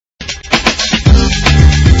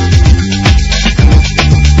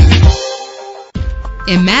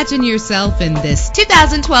Imagine yourself in this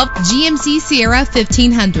 2012 GMC Sierra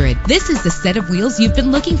 1500. This is the set of wheels you've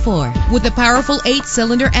been looking for, with a powerful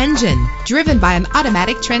 8-cylinder engine driven by an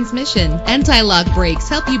automatic transmission. Anti-lock brakes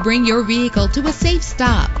help you bring your vehicle to a safe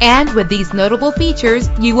stop. And with these notable features,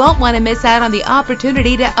 you won't want to miss out on the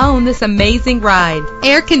opportunity to own this amazing ride.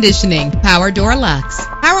 Air conditioning, power door locks,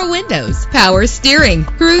 power windows, power steering,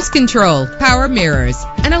 cruise control, power mirrors,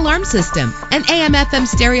 an alarm system, an AM/FM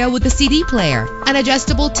stereo with a CD player, an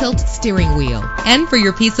adjustable tilt steering wheel. And for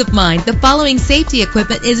your peace of mind, the following safety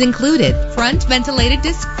equipment is included: front ventilated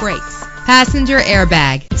disc brakes, passenger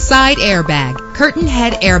airbag, side airbag, curtain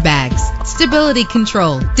head airbags, stability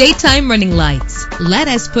control, daytime running lights. Let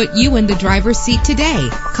us put you in the driver's seat today.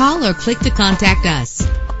 Call or click to contact us.